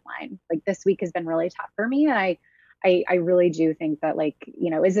this deadline. Like this week has been really tough for me. And I really do think that like,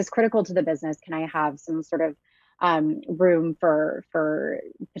 is this critical to the business? Can I have some sort of room for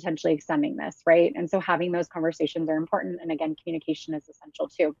potentially extending this, right? And so having those conversations are important. And again, communication is essential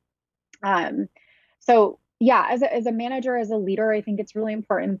too. So yeah, as a manager, as a leader, I think it's really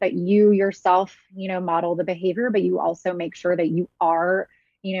important that you yourself, model the behavior, but you also make sure that you are,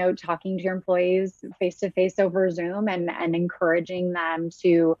 talking to your employees face to face over Zoom and encouraging them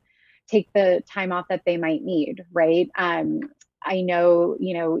to take the time off that they might need, right? I know,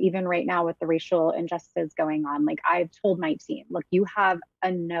 even right now with the racial injustices going on, like I've told my team, look, you have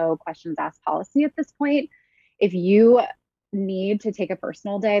a no questions asked policy at this point. If you need to take a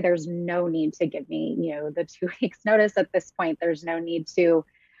personal day, there's no need to give me, the 2 weeks notice at this point. There's no need to,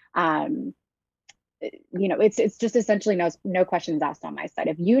 it's just essentially no questions asked on my side.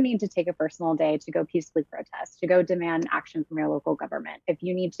 If you need to take a personal day to go peacefully protest, to go demand action from your local government, if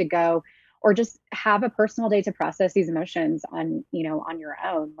you need to go or just have a personal day to process these emotions on your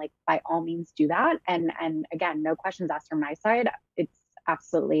own, like by all means do that. And again, no questions asked from my side. It's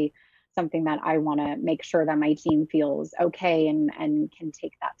absolutely something that I want to make sure that my team feels okay and can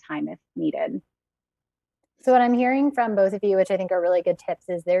take that time if needed. So what I'm hearing from both of you, which I think are really good tips,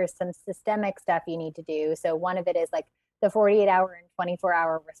 is there's some systemic stuff you need to do. So one of it is like the 48-hour and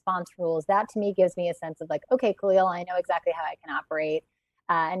 24-hour response rules. That to me gives me a sense of like, okay, Khalil, I know exactly how I can operate.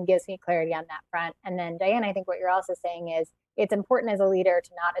 And gives me clarity on that front. And then Diane, I think what you're also saying is it's important as a leader to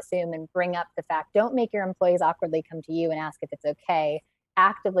not assume and bring up the fact, don't make your employees awkwardly come to you and ask if it's okay.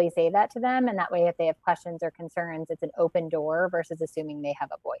 actively say that to them. And that way, if they have questions or concerns, it's an open door versus assuming they have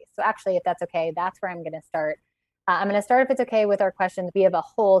a voice. So actually, if that's okay, that's where I'm going to start. I'm going to start, if it's okay, with our questions. We have a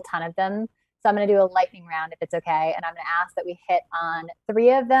whole ton of them. So I'm going to do a lightning round if it's okay. And I'm going to ask that we hit on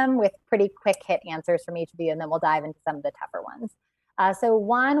 3 of them with pretty quick hit answers from each of you. And then we'll dive into some of the tougher ones. So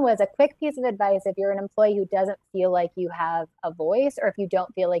one was a quick piece of advice if you're an employee who doesn't feel like you have a voice, or if you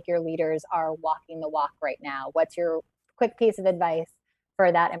don't feel like your leaders are walking the walk right now. What's your quick piece of advice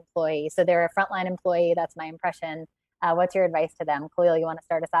for that employee? So they're a frontline employee. That's my impression. What's your advice to them? Khalil, you want to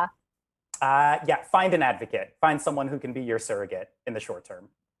start us off? Yeah, find an advocate. Find someone who can be your surrogate in the short term.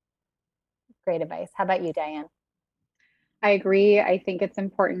 Great advice. How about you, Diane? I agree. I think it's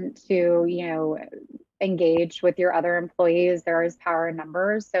important to, engage with your other employees. There is power in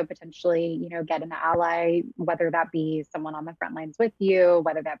numbers. So potentially, get an ally, whether that be someone on the front lines with you,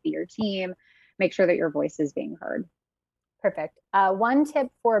 whether that be your team, make sure that your voice is being heard. Perfect. One tip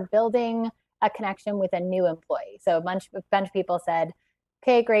for building a connection with a new employee. So a bunch of people said,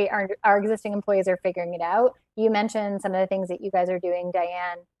 okay, great. Our existing employees are figuring it out. You mentioned some of the things that you guys are doing,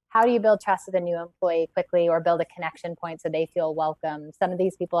 Diane. How do you build trust with a new employee quickly, or build a connection point so they feel welcome? Some of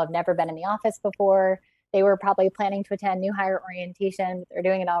these people have never been in the office before. They were probably planning to attend new hire orientation, but they're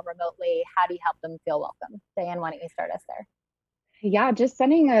doing it all remotely. How do you help them feel welcome? Diane, why don't you start us there? Yeah, just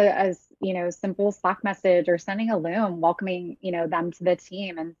sending a simple Slack message or sending a Loom, welcoming them to the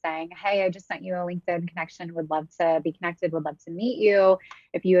team and saying, hey, I just sent you a LinkedIn connection, would love to be connected, would love to meet you.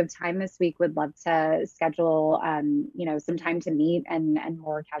 If you have time this week, would love to schedule some time to meet and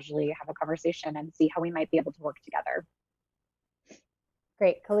more casually have a conversation and see how we might be able to work together.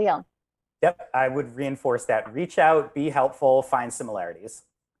 Great. Khalil. Yep, I would reinforce that. Reach out, be helpful, find similarities.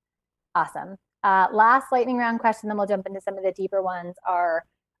 Awesome. Last lightning round question, then we'll jump into some of the deeper ones. Are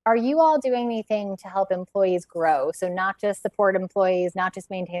you all doing anything to help employees grow? So not just support employees, not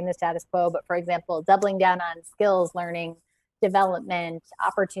just maintain the status quo, but for example, doubling down on skills, learning, development,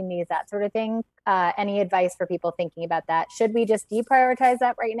 opportunities, that sort of thing. Any advice for people thinking about that? Should we just deprioritize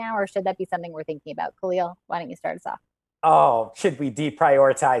that right now, or should that be something we're thinking about? Khalil, why don't you start us off? Oh, should we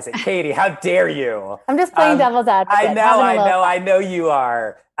deprioritize it? Katie, how dare you? I'm just playing devil's advocate. I know you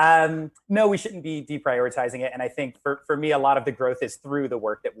are. No, we shouldn't be deprioritizing it. And I think for me, a lot of the growth is through the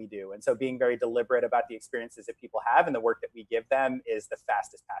work that we do. And so being very deliberate about the experiences that people have and the work that we give them is the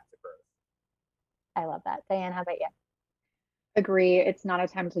fastest path to growth. I love that. Diane, how about you? Agree. It's not a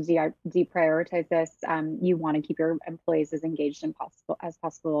time to deprioritize this. You want to keep your employees as engaged as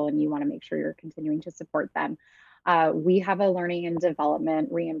possible, and you want to make sure you're continuing to support them. We have a learning and development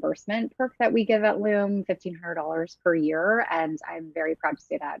reimbursement perk that we give at Loom, $1,500 per year. And I'm very proud to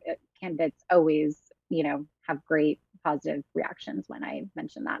say that candidates always, have great positive reactions when I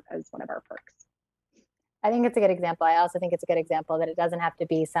mention that as one of our perks. I think it's a good example. I also think it's a good example that it doesn't have to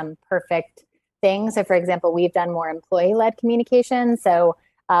be some perfect thing. So for example, we've done more employee-led communication. So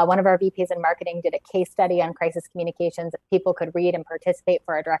one of our VPs in marketing did a case study on crisis communications that people could read and participate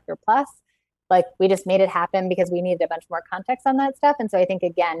for our Director Plus. Like, we just made it happen because we needed a bunch more context on that stuff. And so I think,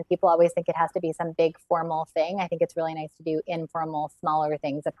 again, people always think it has to be some big formal thing. I think it's really nice to do informal, smaller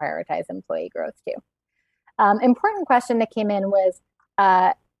things that prioritize employee growth too. Important question that came in was,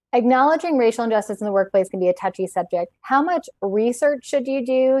 acknowledging racial injustice in the workplace can be a touchy subject. How much research should you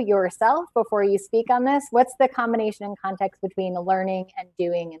do yourself before you speak on this? What's the combination and context between learning and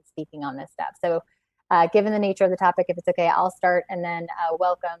doing and speaking on this stuff? So given the nature of the topic, if it's okay, I'll start and then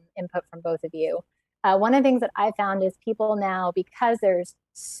welcome input from both of you. One of the things that I found is people now, because there's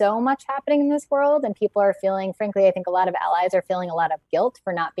so much happening in this world and people are feeling, frankly, I think a lot of allies are feeling a lot of guilt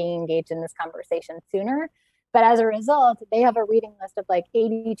for not being engaged in this conversation sooner. But as a result, they have a reading list of like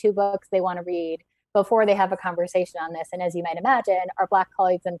 82 books they want to read before they have a conversation on this. And as you might imagine, our Black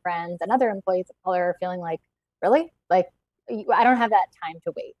colleagues and friends and other employees of color are feeling like, really? Like, I don't have that time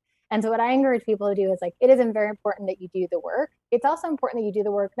to wait. And so what I encourage people to do is, like, it is very important that you do the work. It's also important that you do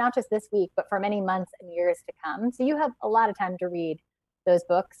the work, not just this week, but for many months and years to come. So you have a lot of time to read those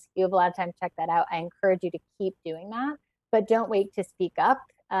books. You have a lot of time to check that out. I encourage you to keep doing that, but don't wait to speak up.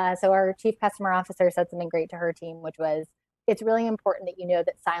 So our chief customer officer said something great to her team, which was, it's really important that you know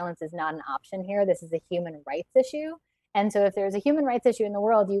that silence is not an option here. This is a human rights issue. And so if there's a human rights issue in the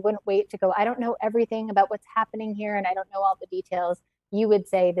world, you wouldn't wait to go, I don't know everything about what's happening here and I don't know all the details. You would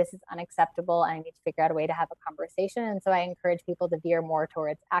say, this is unacceptable. I need to figure out a way to have a conversation. And so I encourage people to veer more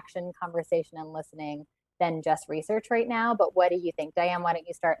towards action, conversation, and listening than just research right now. But what do you think? Diane, why don't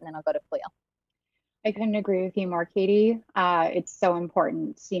you start and then I'll go to Khalil. I couldn't agree with you more, Katie. It's so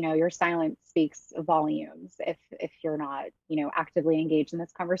important. Your silence speaks volumes if you're not, actively engaged in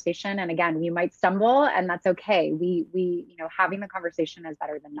this conversation. And again, you might stumble, and that's okay. Having the conversation is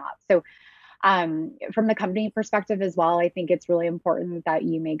better than not. So, from the company perspective as well, I think it's really important that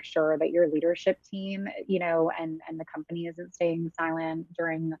you make sure that your leadership team, and the company isn't staying silent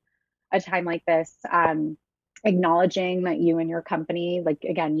during a time like this. Acknowledging that you and your company, like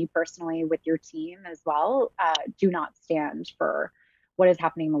again, you personally with your team as well, do not stand for what is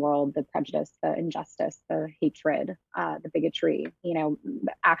happening in the world, the prejudice, the injustice, the hatred, the bigotry.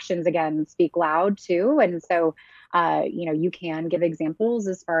 Actions again speak loud too. And so, you can give examples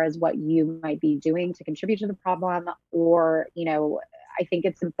as far as what you might be doing to contribute to the problem, or, I think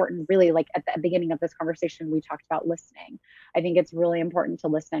it's important, really, like at the beginning of this conversation, we talked about listening. I think it's really important to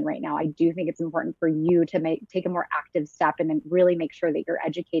listen right now. I do think it's important for you to take a more active step and then really make sure that you're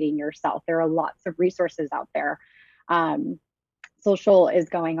educating yourself. There are lots of resources out there. Social is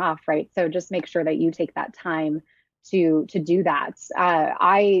going off, right? So just make sure that you take that time to do that.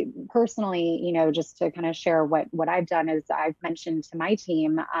 I personally, just to kind of share what I've done is I've mentioned to my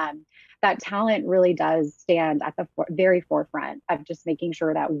team that talent really does stand at the very forefront of just making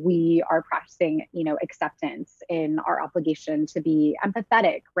sure that we are practicing, acceptance in our obligation to be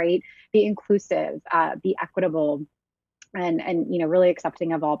empathetic, right? Be inclusive, be equitable, and really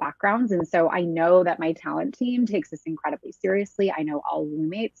accepting of all backgrounds. And so I know that my talent team takes this incredibly seriously. I know all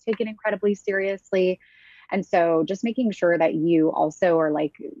roommates take it incredibly seriously. And so just making sure that you also are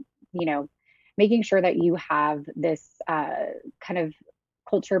like, making sure that you have this kind of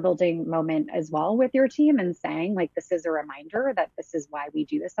culture building moment as well with your team, and saying like, this is a reminder that this is why we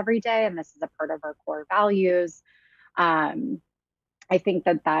do this every day, and this is a part of our core values. I think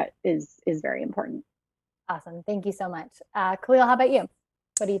that is very important. Awesome. Thank you so much. Khalil, how about you?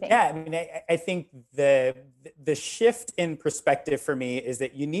 What do you think? Yeah, I mean, I think the shift in perspective for me is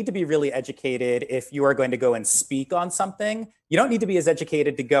that you need to be really educated if you are going to go and speak on something. You don't need to be as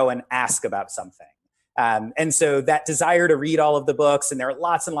educated to go and ask about something. And so that desire to read all of the books, and there are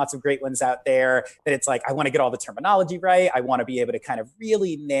lots and lots of great ones out there, that it's like, I want to get all the terminology right. I want to be able to kind of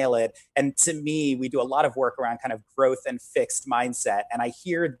really nail it. And to me, we do a lot of work around kind of growth and fixed mindset. And I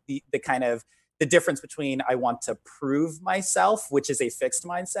hear the kind of the difference between I want to prove myself, which is a fixed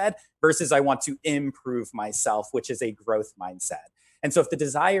mindset, versus I want to improve myself, which is a growth mindset. And so if the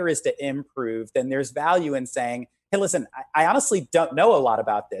desire is to improve, then there's value in saying, hey, listen, I honestly don't know a lot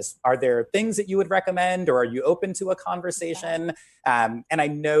about this. Are there things that you would recommend, or are you open to a conversation? And I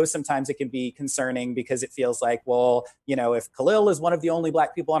know sometimes it can be concerning because it feels like, well, if Khalil is one of the only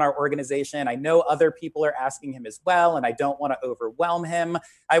Black people in our organization, I know other people are asking him as well, and I don't want to overwhelm him.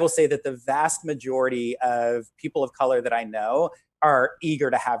 I will say that the vast majority of people of color that I know are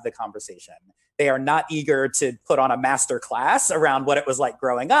eager to have the conversation. They are not eager to put on a master class around what it was like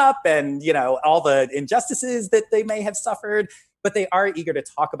growing up and, all the injustices that they may have suffered, but they are eager to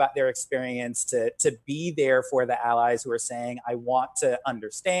talk about their experience, to be there for the allies who are saying, I want to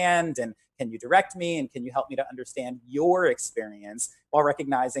understand, and can you direct me, and can you help me to understand your experience, while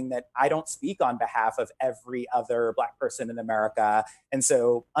recognizing that I don't speak on behalf of every other Black person in America. And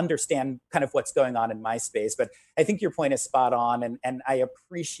so understand kind of what's going on in my space. But I think your point is spot on. And I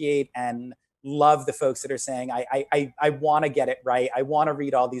appreciate and love the folks that are saying, I want to get it right. I want to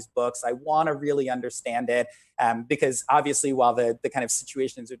read all these books. I want to really understand it. Because obviously, while the kind of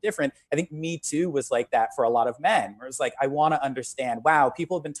situations are different, I think Me Too was like that for a lot of men, where it's like, I want to understand, wow,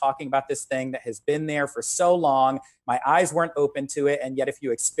 people have been talking about this thing that has been there for so long. My eyes weren't open to it. And yet if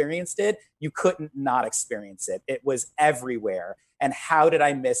you experienced it, you couldn't not experience it. It was everywhere. And how did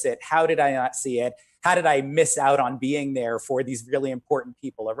I miss it? How did I not see it? How did I miss out on being there for these really important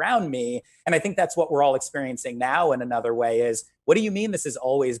people around me? And I think that's what we're all experiencing now in another way is, what do you mean this has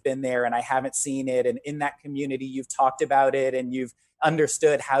always been there and I haven't seen it? And in that community, you've talked about it and you've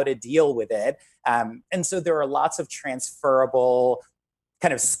understood how to deal with it. And so there are lots of transferable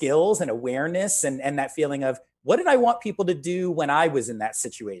kind of skills and awareness and that feeling of, what did I want people to do when I was in that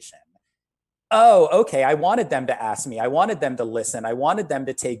situation? Oh, okay. I wanted them to ask me. I wanted them to listen. I wanted them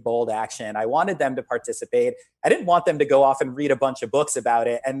to take bold action. I wanted them to participate. I didn't want them to go off and read a bunch of books about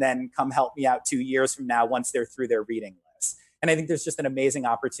it and then come help me out 2 years from now once they're through their reading list. And I think there's just an amazing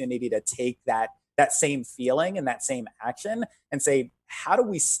opportunity to take that same feeling and that same action and say, how do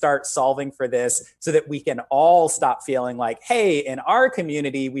we start solving for this so that we can all stop feeling like, hey, in our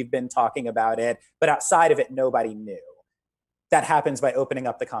community, we've been talking about it, but outside of it, nobody knew. That happens by opening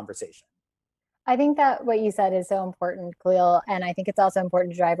up the conversation. I think that what you said is so important, Khalil, and I think it's also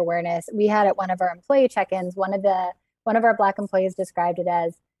important to drive awareness. We had at one of our employee check-ins, one of our Black employees described it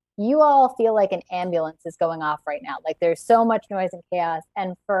as, you all feel like an ambulance is going off right now. Like there's so much noise and chaos.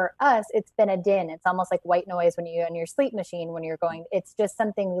 And for us, it's been a din. It's almost like white noise when you're on your sleep machine, when you're going, it's just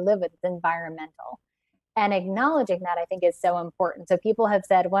something we live with. It's environmental. And acknowledging that, I think, is so important. So people have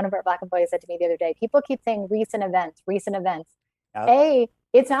said, one of our Black employees said to me the other day, people keep saying recent events, recent events. A,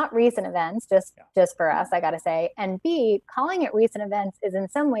 it's not recent events, just for us, I got to say. And B, calling it recent events is in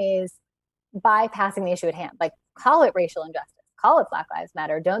some ways bypassing the issue at hand. Like, call it racial injustice, call it Black Lives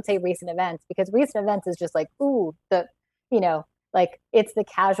Matter. Don't say recent events, because recent events is just like, ooh, like it's the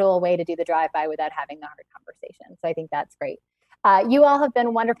casual way to do the drive-by without having the hard conversation. So I think that's great. You all have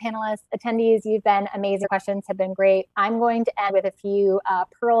been wonderful panelists, attendees. You've been amazing. Questions have been great. I'm going to end with a few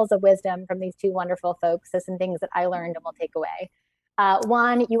pearls of wisdom from these two wonderful folks. So some things that I learned and will take away.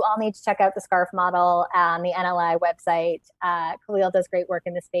 One, you all need to check out the SCARF model on the NLI website. Khalil does great work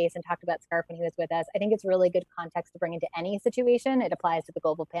in this space and talked about SCARF when he was with us. I think it's really good context to bring into any situation. It applies to the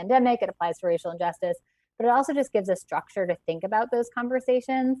global pandemic. It applies to racial injustice, but it also just gives us structure to think about those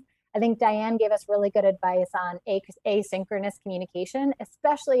conversations. I think Diane gave us really good advice on asynchronous communication,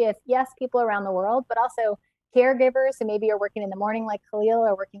 especially if, yes, people around the world, but also caregivers who maybe are working in the morning like Khalil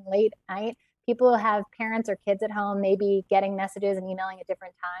or working late at night. People who have parents or kids at home, maybe getting messages and emailing at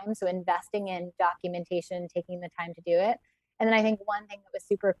different times. So investing in documentation, taking the time to do it. And then I think one thing that was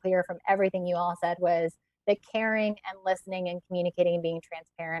super clear from everything you all said was that caring and listening and communicating and being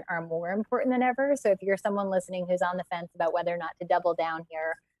transparent are more important than ever. So if you're someone listening who's on the fence about whether or not to double down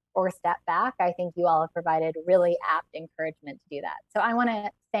here or step back, I think you all have provided really apt encouragement to do that. So I want to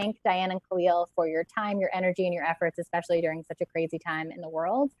thank Diane and Khalil for your time, your energy, and your efforts, especially during such a crazy time in the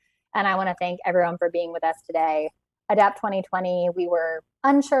world. And I want to thank everyone for being with us today. Adapt 2020, we were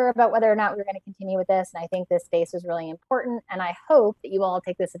unsure about whether or not we were going to continue with this. And I think this space was really important. And I hope that you all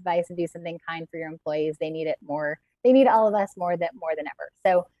take this advice and do something kind for your employees. They need it more. They need all of us more than ever.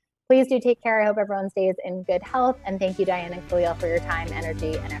 So please do take care. I hope everyone stays in good health. And thank you, Diane and Khalil, for your time,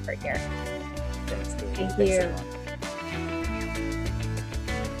 energy, and effort here. Thanks, Thank you.